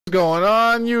Going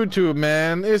on YouTube,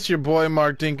 man? It's your boy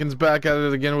Mark Dinkins back at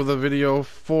it again with a video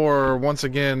for once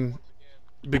again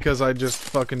because I just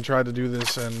fucking tried to do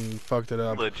this and fucked it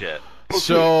up. Legit.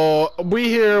 So we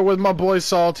here with my boy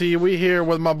Salty. We here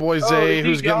with my boy Zay,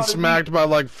 who's getting smacked by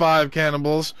like 5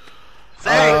 cannibals.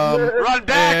 Zay, run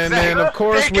back, and Zay. then of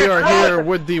course we are here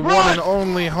with the one and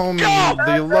only homie,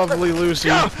 the lovely Lucy.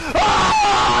 Oh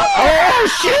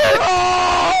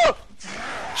shit!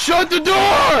 Shut the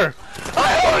door!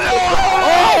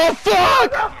 Oh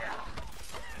fuck!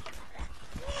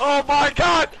 Oh my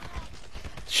god!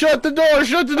 Shut the door!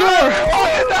 Shut the door!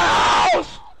 Everyone in the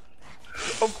house!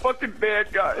 I'm fucking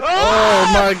bad, guys.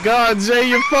 Oh my god, Zay,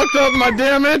 you fucked up my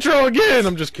damn intro again!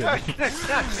 I'm just kidding.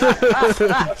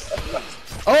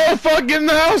 Oh fuck, get in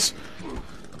the house!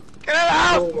 Get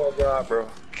out! Oh my god, bro.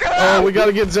 Oh, we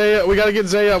gotta get Zay up. We gotta get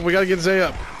Zay up. We gotta get Zay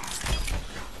up.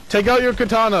 Take out your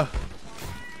katana.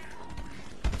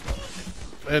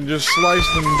 And just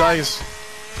slice and dice.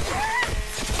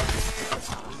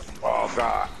 Oh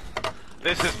god.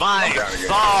 This is my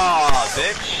saw,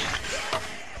 bitch.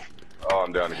 Oh,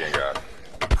 I'm down again, guys.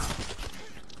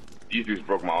 These dudes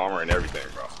broke my armor and everything,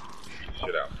 bro. Beat the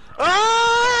shit out.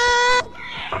 Ah!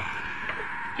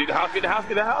 Get the house, get the house,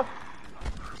 get the house.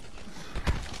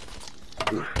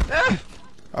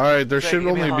 Alright, there should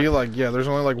give me a only be hug. like, yeah, there's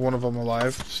only like one of them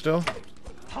alive still.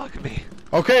 Fuck me.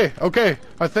 Okay, okay.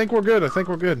 I think we're good. I think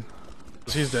we're good.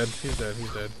 He's dead. He's dead.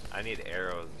 He's dead. I need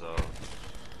arrows though.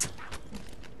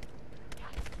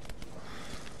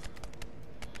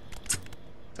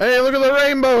 Hey, look at the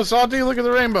rainbow, Salty. Look at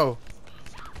the rainbow.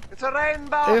 It's a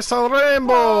rainbow! It's a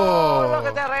rainbow. Oh, look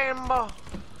at the rainbow!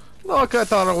 Look at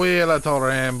the wheel of the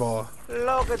rainbow.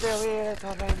 Look at the wheel of the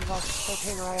rainbow. The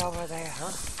thing right over there,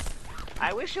 huh?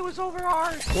 I wish it was over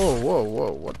ours. Whoa, whoa,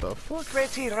 whoa! What the fuck?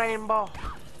 Pretty rainbow.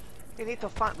 We need to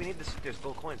find. We need to. There's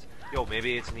gold coins. Yo,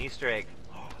 maybe it's an Easter egg.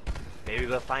 Maybe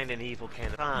we'll find an evil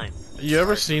cannon. Fine. You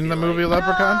ever seen the movie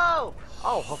Leprechaun? No!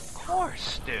 Oh, of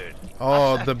course, dude.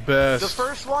 Oh, the best. The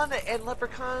first one and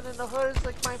Leprechaun in the Hood is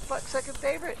like my second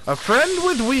favorite. A friend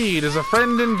with weed is a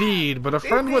friend indeed, but a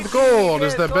friend with gold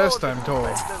is the best, I'm told.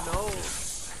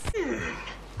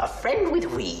 A friend with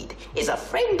weed is a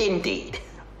friend indeed.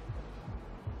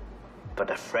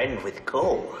 But a friend with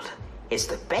gold is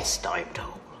the best, I'm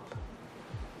told.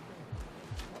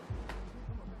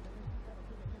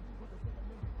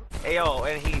 Hey yo,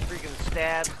 and he freaking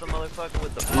stabs the motherfucker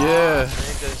with the bomb. Yeah. And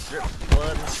it just drips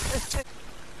blood.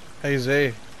 Hey,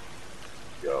 Zay,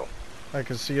 Yo. I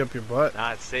can see up your butt.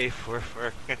 Not safe for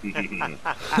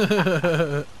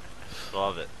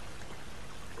Love it.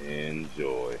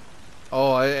 Enjoy.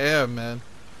 Oh, I am, man.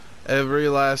 Every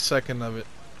last second of it.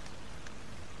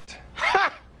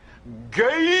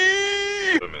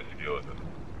 Gay!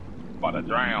 About to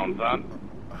drown, son.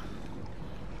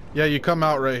 Yeah, you come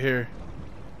out right here.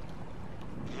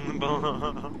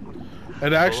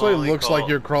 It actually Baloney looks call. like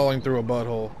you're crawling through a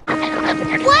butthole.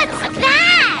 What's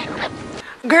that?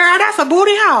 Girl, that's a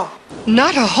booty hole.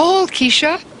 Not a hole,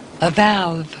 Keisha. A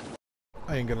valve.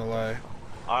 I ain't gonna lie.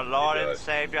 Our Lord and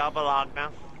Savior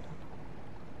Balagna.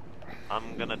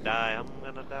 I'm gonna die. I'm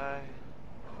gonna die.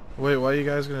 Wait, why are you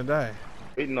guys gonna die?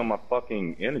 Waiting on my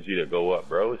fucking energy to go up,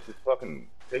 bro. It's just fucking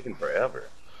taking forever.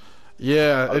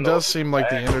 Yeah, don't it know does if seem it's like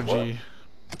the lag or what. energy.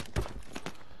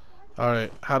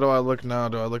 Alright, how do I look now?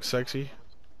 Do I look sexy?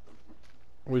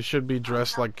 We should be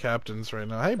dressed like captains right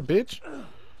now. Hey, bitch!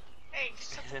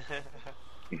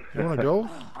 You wanna go?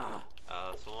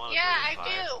 Yeah, I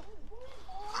do.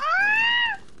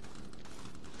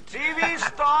 TV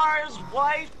stars,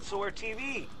 wife, so we're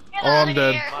TV. Get Oh, I'm outta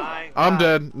dead. here. My I'm God.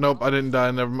 dead. Nope, I didn't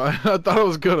die. Never mind. I thought I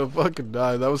was gonna fucking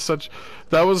die. That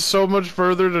was so much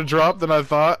further to drop than I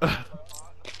thought.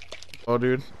 Oh,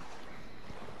 dude.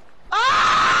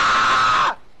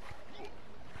 Ah!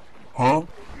 Huh?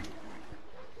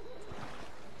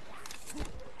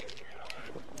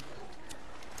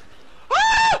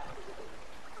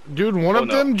 Dude, one of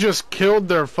no. them just killed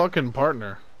their fucking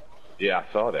partner. Yeah, I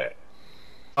saw that.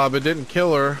 It didn't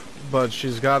kill her, but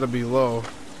she's gotta be low.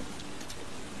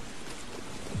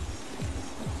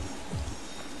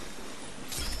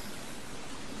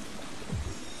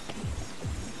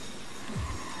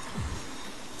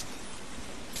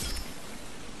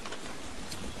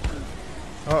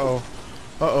 Uh-oh.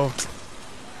 Uh-oh.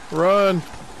 Run!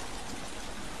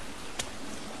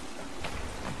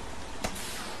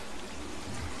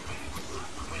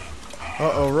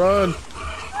 Uh-oh, run!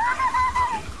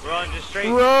 Run, just straight.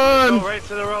 Run! Go right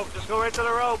to the rope. Just go right to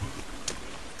the rope.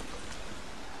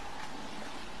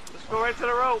 Just go right to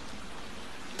the rope.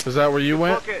 Is that where you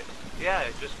went? Book it. Yeah,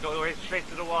 just go right straight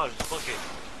to the wall. Just book it.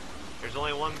 There's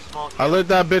only one small kid. I lit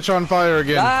that bitch on fire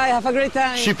again. Bye, have a great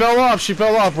time. She fell off. She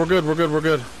fell off. We're good. We're good. We're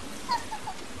good.